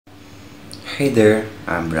Hey there,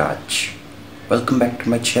 I'm Raj. Welcome back to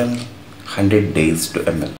my channel, 100 Days to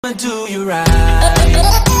ML.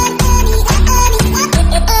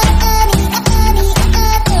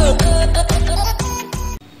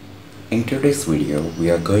 In today's video,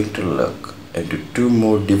 we are going to look into two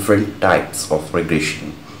more different types of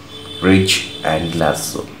regression, Ridge and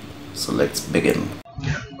Lasso. So let's begin.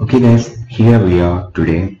 Okay guys, here we are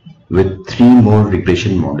today with three more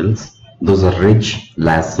regression models. Those are Ridge,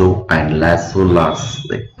 Lasso and Lasso.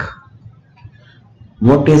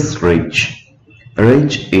 What is Ridge?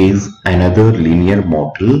 Ridge is another linear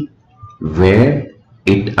model where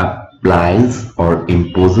it applies or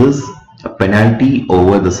imposes a penalty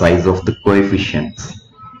over the size of the coefficients.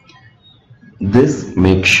 This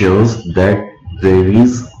makes sure that there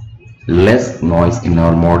is less noise in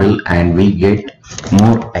our model and we get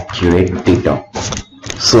more accurate data.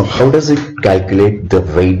 So how does it calculate the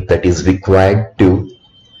weight that is required to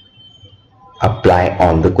apply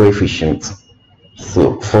on the coefficients?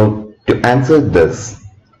 So to answer this,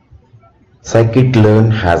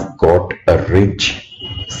 scikit-learn has got a Ridge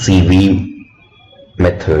CV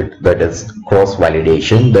method, that is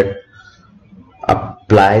cross-validation, that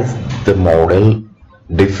applies the model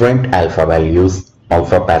different alpha values,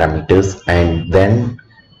 alpha parameters, and then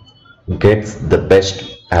gets the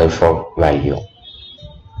best alpha value.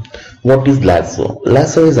 What is Lasso?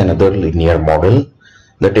 Lasso is another linear model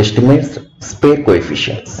that estimates spare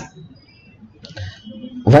coefficients.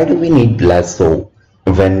 Why do we need Lasso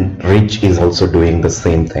when Ridge is also doing the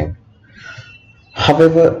same thing?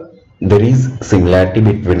 However, there is similarity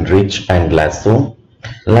between Ridge and Lasso.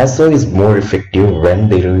 Lasso is more effective when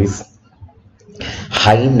there is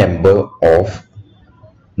high number of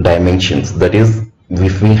dimensions. That is,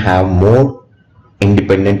 if we have more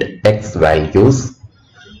independent x values,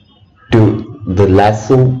 to the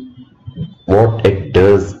Lasso, what it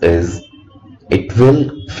does is it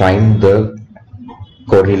will find the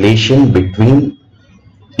correlation between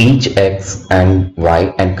each x and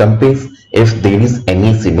y and compares if there is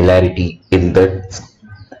any similarity in that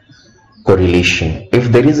correlation.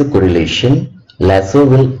 If there is a correlation, Lasso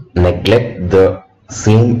will neglect the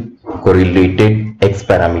same correlated x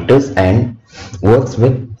parameters and works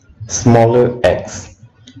with smaller x.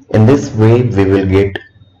 In this way, we will get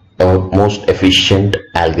a most efficient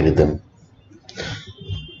algorithm.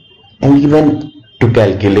 And even to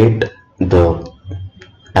calculate the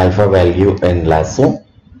alpha value in Lasso,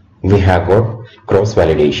 we have got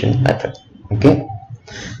cross-validation method. Okay,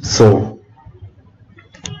 so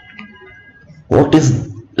what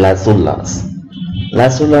is Lasso loss?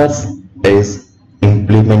 Lasso loss is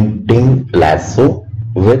implementing Lasso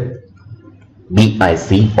with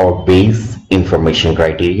BIC or base information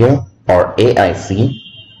criteria, or AIC,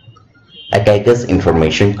 Akaikis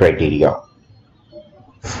information criteria,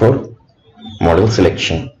 for model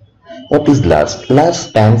selection. What is LAST?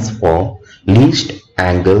 LAST stands for least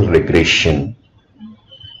angle regression,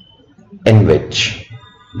 in which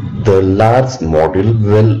the large model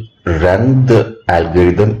will run the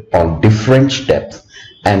algorithm on different steps,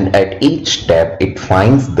 and at each step it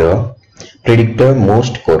finds the predictor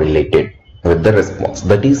most correlated with the response.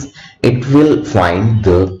 That is, it will find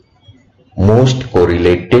the most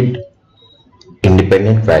correlated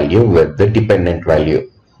independent value with the dependent value.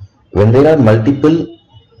 When there are multiple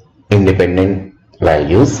independent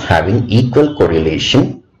values having equal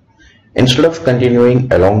correlation, instead of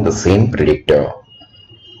continuing along the same predictor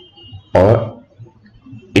or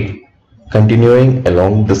it continuing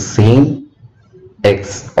along the same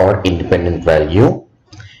x or independent value,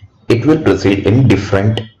 it will proceed in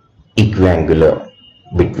different equiangular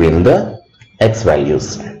between the x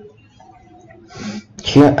values.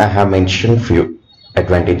 Here I have mentioned few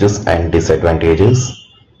advantages and disadvantages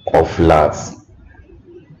of LAS.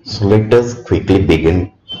 So let us quickly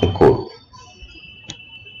begin code.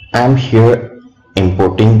 I am here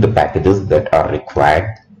importing the packages that are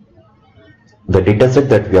required. The dataset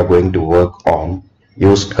that we are going to work on,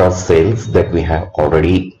 used car sales, that we have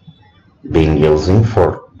already been using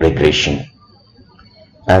for regression.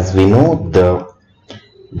 As we know, the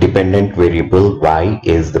dependent variable y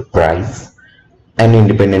is the price, and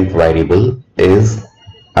independent variable is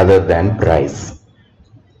other than price.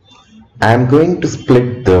 I am going to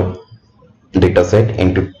split the dataset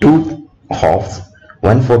into two halves,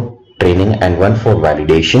 one for training and one for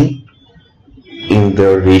validation, in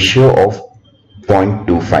the ratio of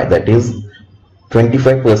 0.25. That is,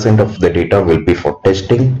 25% of the data will be for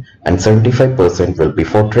testing and 75% will be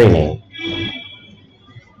for training.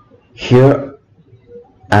 Here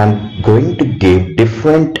I am going to give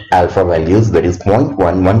different alpha values, that is 0.1,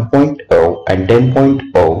 1.0 and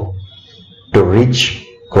 10.0, to Ridge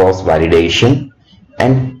cross validation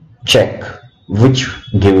and check which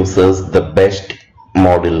gives us the best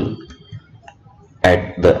model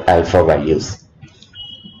at the alpha values.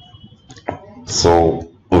 So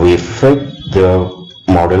we fit the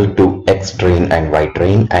model to X train and Y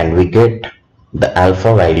train and we get the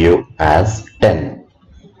alpha value as 10.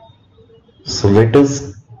 So let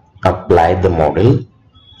us apply the model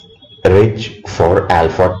Ridge for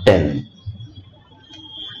alpha 10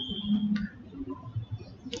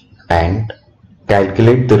 and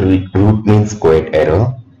calculate the root mean squared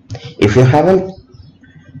error. If you haven't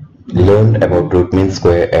learned about root mean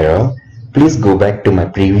square error, please go back to my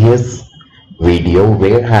previous video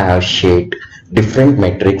where I have shared different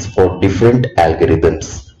metrics for different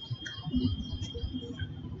algorithms.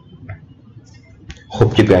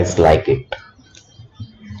 Hope you guys like it.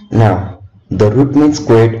 Now the root mean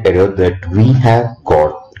squared error that we have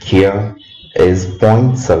got here is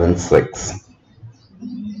 0.76,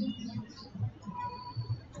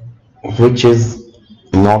 which is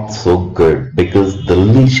not so good because the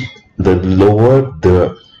lower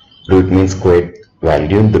the root mean squared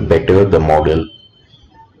value, the better the model.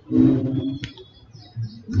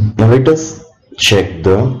 Now let us check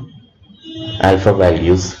the alpha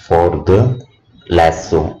values for the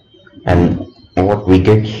lasso, and what we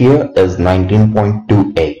get here is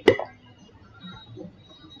 19.28.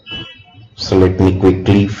 So let me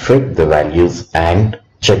quickly fit the values and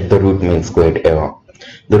check the root mean squared error.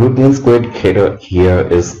 The root mean squared error here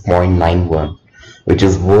is 0.91, which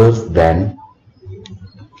is worse than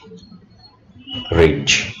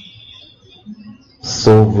Ridge.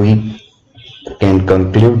 So we can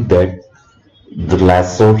conclude that the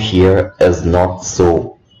lasso here is not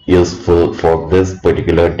so useful for this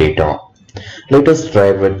particular data. Let us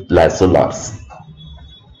try with Lasso Loss.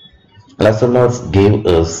 Lasso Loss gave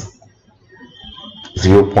us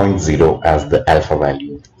 0.0 as the alpha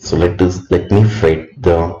value. So let me fit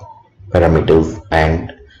the parameters,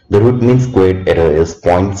 and the root mean squared error is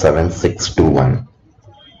 0.7621.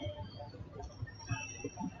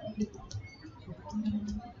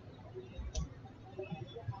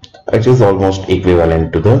 It is almost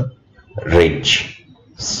equivalent to the Ridge.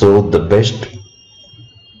 So the best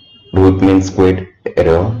root mean squared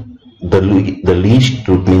error, the least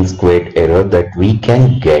root mean squared error that we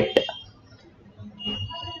can get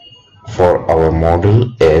for our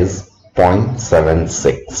model is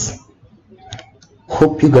 0.76.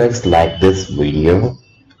 Hope you guys like this video.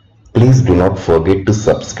 Please do not forget to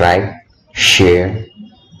subscribe, share,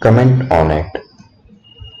 comment on it.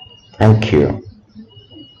 Thank you.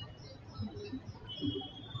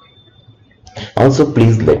 Also,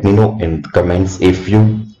 please let me know in the comments if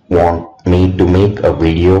you want me to make a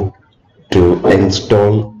video to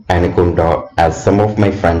install Anaconda, as some of my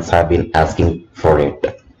friends have been asking for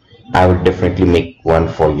it. I will definitely make one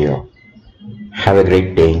for you. Have a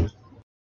great day.